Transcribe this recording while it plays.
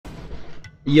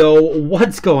Yo,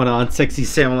 what's going on, sexy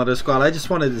salmon letter squad? I just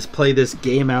wanted to play this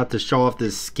game out to show off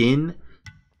this skin.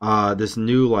 This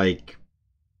new, like,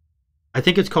 I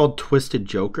think it's called Twisted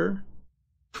Joker.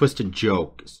 Twisted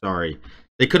Joke, sorry.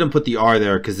 They couldn't put the R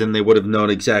there because then they would have known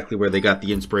exactly where they got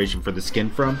the inspiration for the skin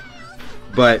from.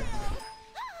 But that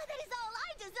is all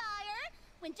I desire.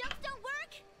 When jumps don't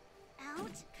work,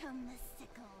 out come the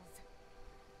sickles.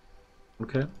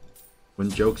 okay. When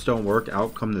jokes don't work,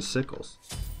 out come the sickles.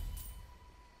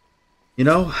 You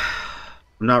know,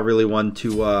 I'm not really one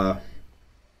to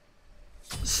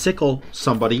sickle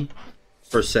somebody,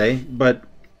 per se, but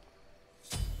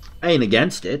I ain't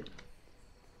against it.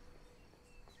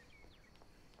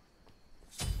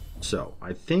 So,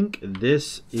 I think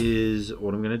this is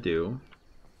what I'm going to do.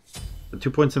 The 2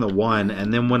 points in the 1,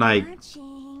 and then when I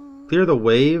clear the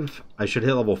wave, I should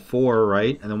hit level 4,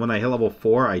 right? And then when I hit level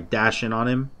 4, I dash in on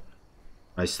him.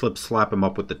 I slap him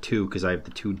up with the 2 because I have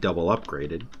the 2 double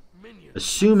upgraded.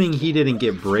 Assuming he didn't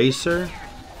get Bracer,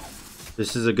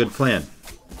 this is a good plan.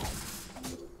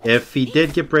 If he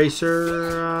did get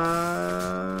Bracer,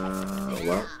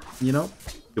 well, you know,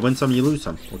 you win some, you lose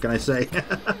some. What can I say?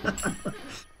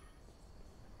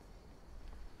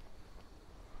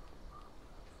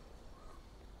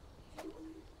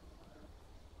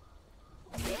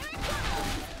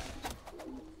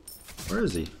 Where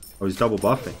is he? Oh, he's double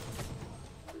buffing.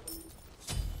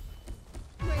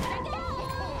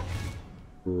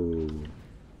 Ooh.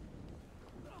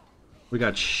 We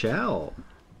got Shell.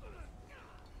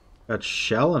 Got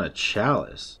Shell and a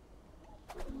Chalice.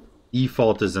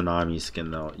 Default is an IZANAMIS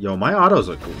skin though. Yo, my autos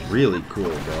look really cool,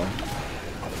 bro.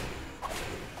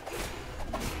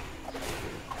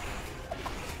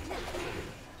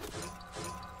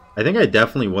 I think I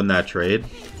definitely won that trade.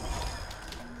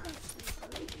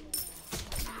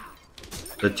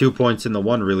 The 2 points in the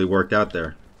 1 really worked out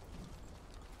there.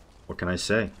 What can I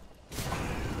say?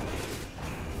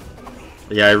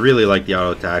 Yeah, I really like the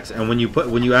auto attacks, and when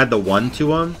you add the 1 to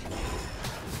them,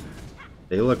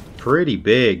 they look pretty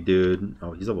big, dude.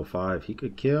 Oh, he's level 5. He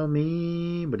could kill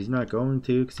me, but he's not going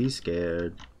to because he's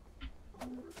scared.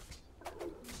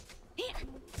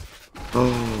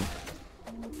 Oh,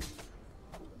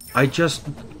 I just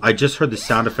heard the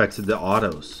sound effects of the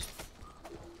autos.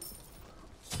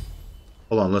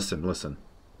 Hold on, listen. I'm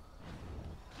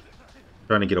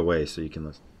trying to get away so you can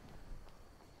listen.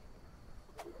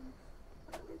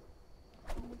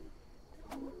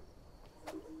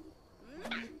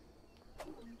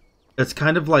 It's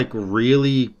kind of like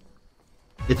really...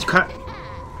 It's kind...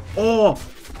 Oh!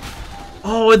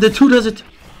 Oh, and the 2 does it!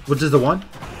 What does the 1?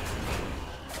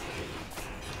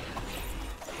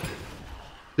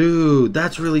 Dude,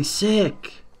 that's really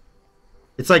sick.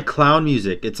 It's like clown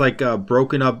music. It's like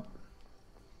broken up,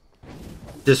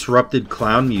 disrupted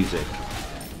clown music.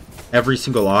 Every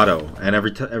single auto, and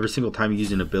every single time you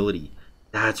use an ability.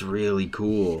 That's really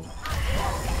cool.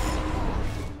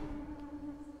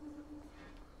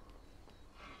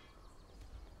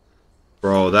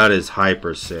 Bro, that is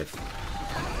hyper sick.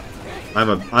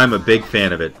 I'm a big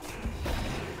fan of it.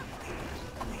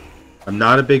 I'm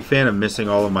not a big fan of missing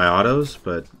all of my autos,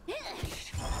 but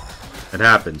it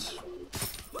happens.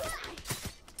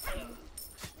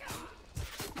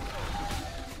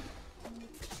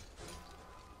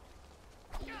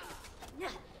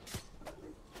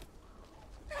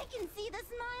 I can see the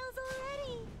smiles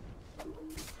already.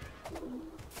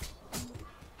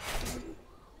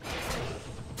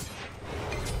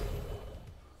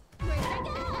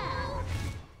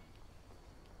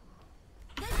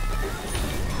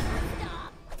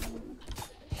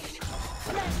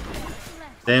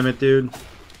 Damn it, dude.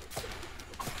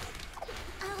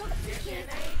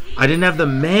 I didn't have the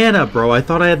mana, bro. I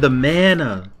thought I had the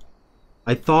mana.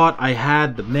 I thought I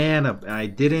had the mana, and I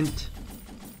didn't.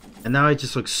 And now I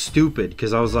just look stupid,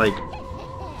 because I was like,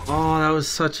 oh, that was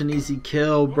such an easy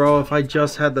kill, bro, if I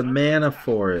just had the mana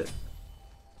for it.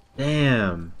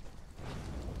 Damn.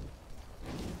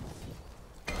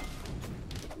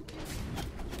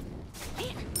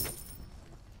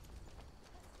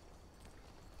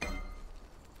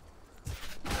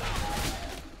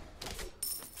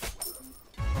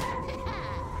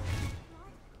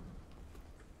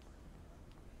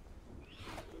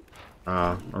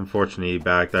 Unfortunately he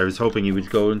backed. I was hoping he would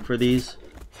go in for these.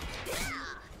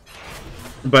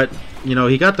 But, you know,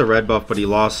 he got the red buff, but he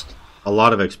lost a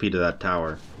lot of XP to that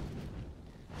tower.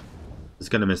 He's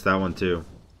gonna miss that one too.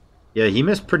 Yeah, he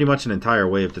missed pretty much an entire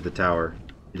wave to the tower.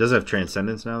 He does have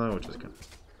Transcendence now though, which is kind of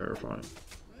terrifying.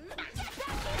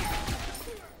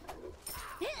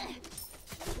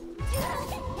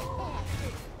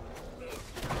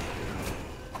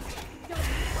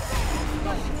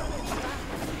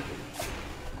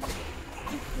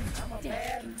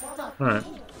 Alright.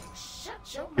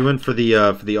 He went for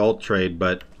the alt trade,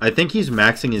 but I think he's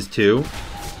maxing his 2,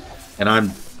 and I'm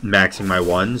maxing my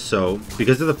 1, so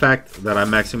because of the fact that I'm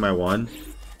maxing my 1,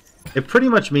 it pretty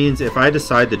much means if I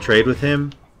decide to trade with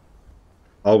him,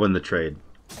 I'll win the trade.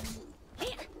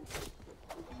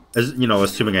 As, you know,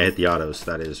 assuming I hit the autos,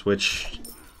 that is, which,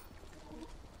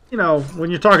 you know, when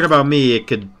you're talking about me, it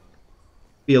could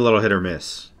be a little hit or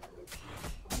miss.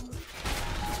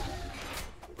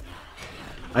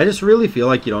 I just really feel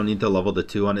like you don't need to level the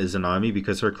 2 on Izanami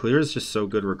because her clear is just so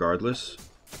good regardless.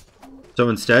 So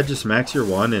instead, just max your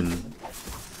 1 and...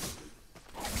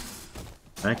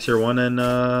 Max your 1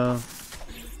 and,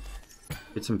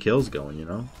 get some kills going, you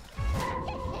know?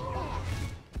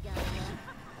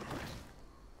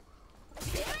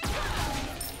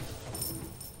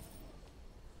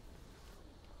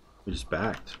 We just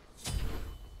backed.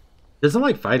 Doesn't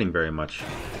like fighting very much.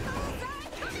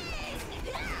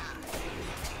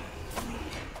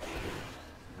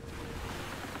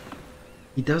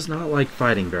 He does not like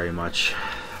fighting very much.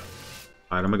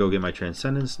 Alright, I'm gonna go get my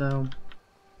Transcendence now.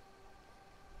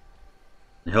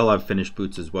 He'll have finished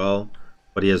boots as well,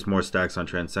 but he has more stacks on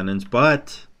Transcendence.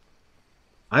 But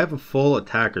I have a full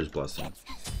Attacker's Blessing.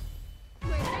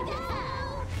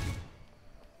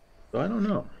 So I don't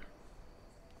know.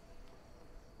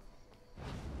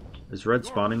 Is red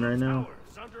spawning right now?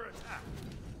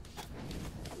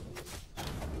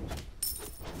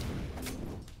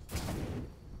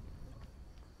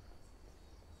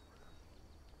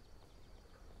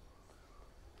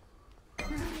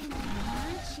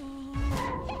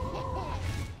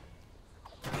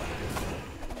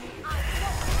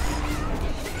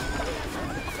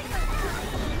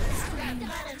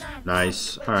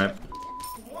 Nice. Alright.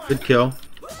 Good kill.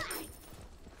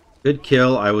 Good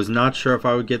kill. I was not sure if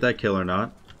I would get that kill or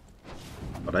not.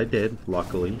 But I did,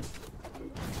 luckily.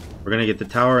 We're going to get the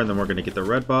tower, and then we're going to get the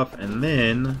red buff, and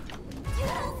then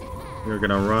we're going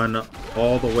to run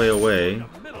all the way away.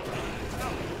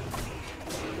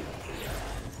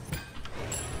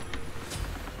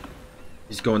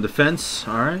 He's going defense.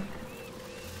 Alright.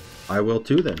 I will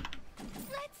too, then.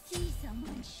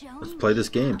 Let's play this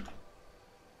game.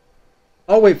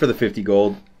 I'll wait for the 50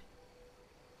 gold.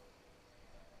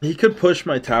 He could push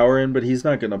my tower in, but he's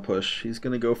not going to push. He's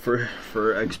going to go for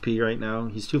XP right now.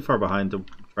 He's too far behind to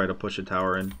try to push a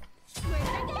tower in.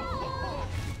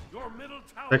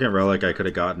 Second relic I could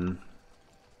have gotten.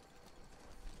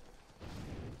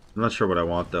 I'm not sure what I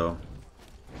want, though.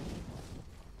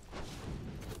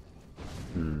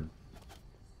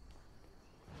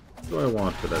 What do I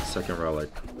want for that second relic?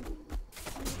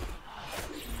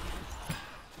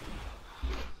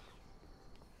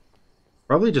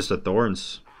 Probably just a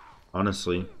Thorns,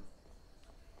 honestly.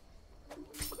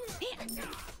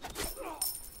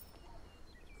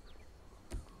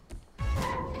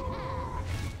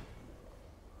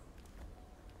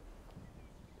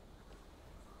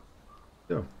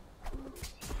 Go.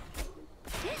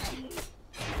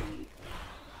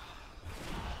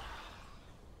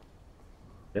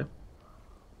 Yeah.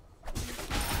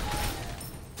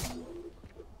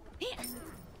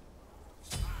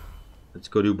 Let's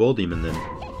go do Bull Demon then.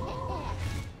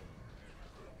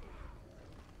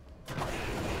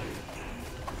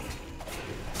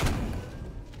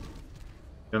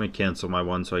 Gonna cancel my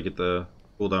one so I get the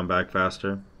cooldown back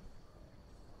faster.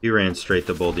 He ran straight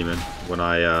to Bull Demon when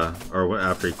or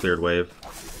after he cleared wave.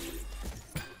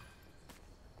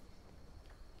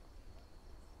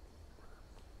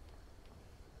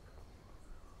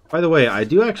 By the way, I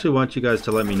do actually want you guys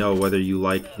to let me know whether you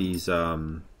like these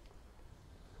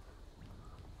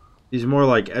more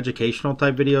like educational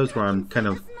type videos where I'm kind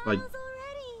of like,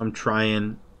 I'm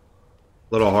trying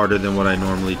a little harder than what I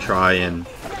normally try, and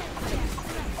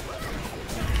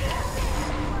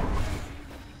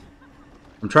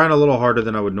I'm trying a little harder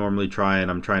than I would normally try,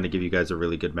 and I'm trying to give you guys a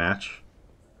really good match.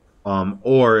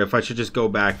 Or if I should just go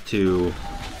back to,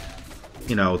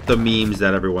 you know, the memes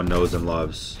that everyone knows and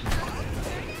loves.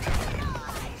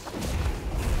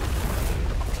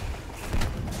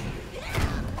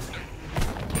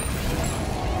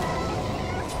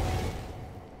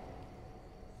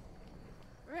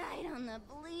 Right on the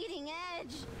bleeding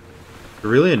edge. It's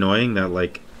really annoying that,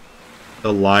 like,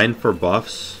 the line for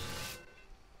buffs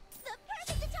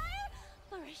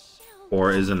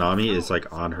or Izanami is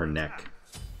like on her neck.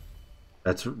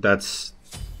 That's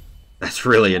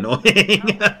really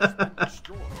annoying.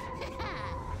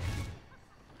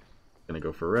 Gonna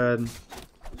go for red.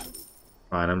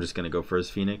 Fine, I'm just gonna go for his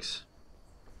Phoenix.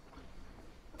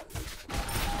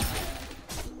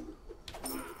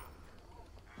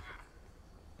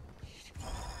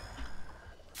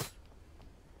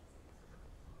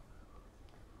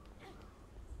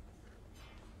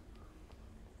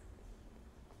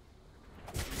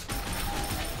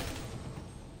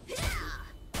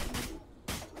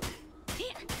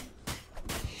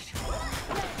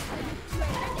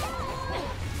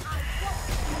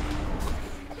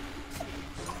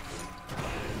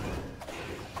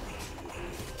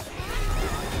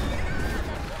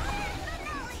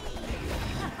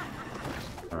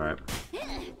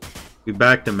 We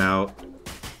backed him out,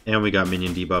 and we got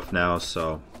minion debuff now,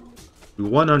 so we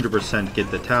 100%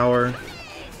 get the tower,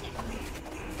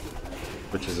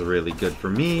 which is really good for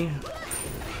me.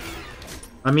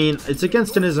 I mean, it's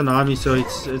against an IZANAMIS, so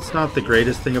it's not the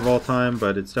greatest thing of all time,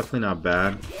 but it's definitely not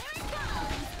bad.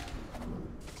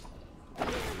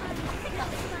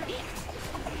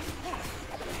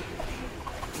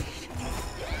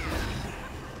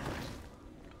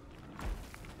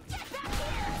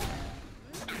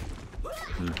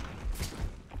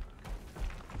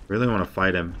 Really want to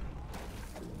fight him.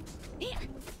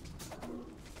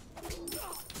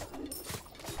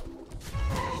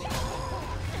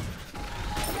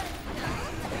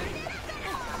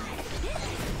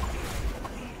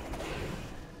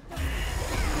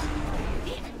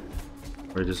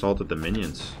 Or just ulted the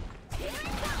minions.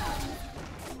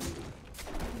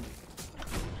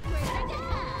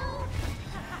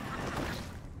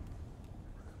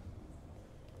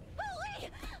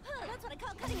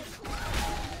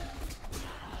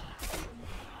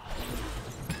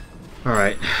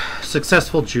 Alright,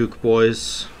 successful juke,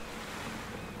 boys.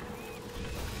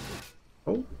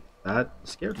 Oh, that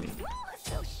scared me.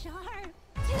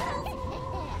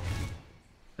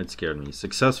 It scared me.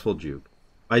 Successful juke.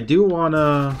 I do want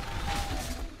to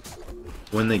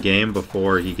win the game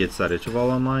before he gets that Itchaball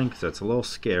online, because that's a little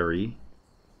scary.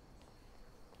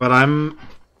 But I'm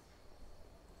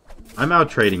out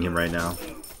trading him right now.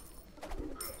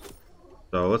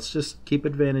 So let's just keep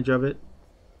advantage of it.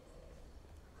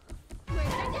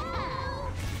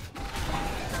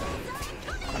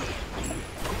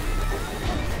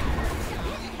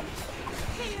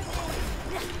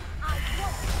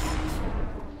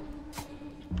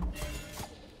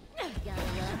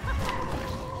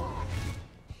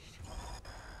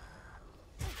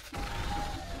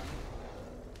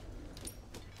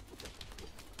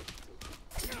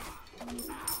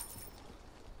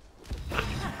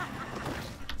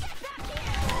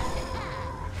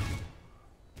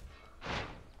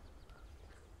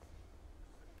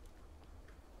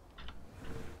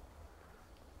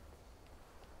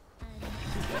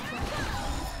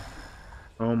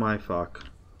 Oh my fuck.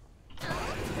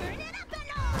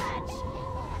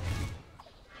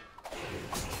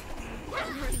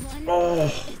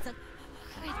 Oh.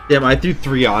 Damn, I threw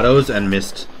 3 autos and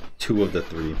missed 2 of the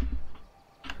 3.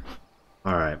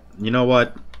 Alright, you know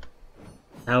what?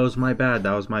 That was my bad,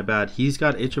 that was my bad. He's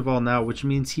got Itchaball now, which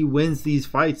means he wins these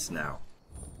fights now.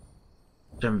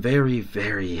 Which I'm very,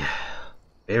 very,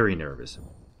 very nervous.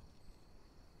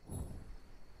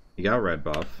 He got red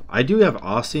buff. I do have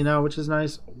Aussie now, which is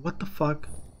nice. What the fuck?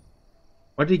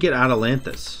 Why did he get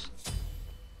Atalantis?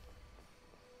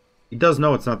 He does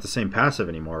know it's not the same passive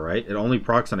anymore, right? It only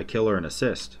procs on a kill or an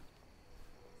assist.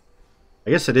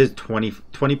 I guess it is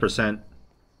 20%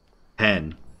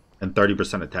 10 and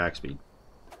 30% attack speed.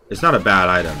 It's not a bad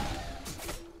item.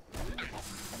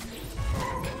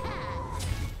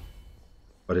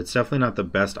 But it's definitely not the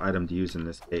best item to use in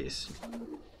this case.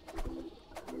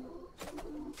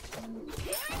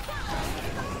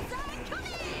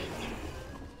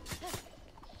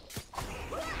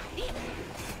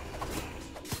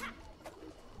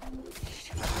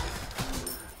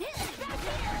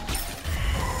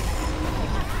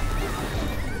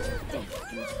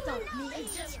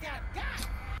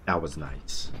 That was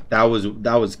nice. That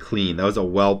was clean. That was a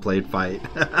well-played fight.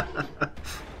 Alright,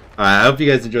 I hope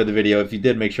you guys enjoyed the video. If you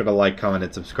did, make sure to like, comment,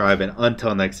 and subscribe. And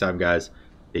until next time, guys,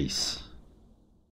 peace.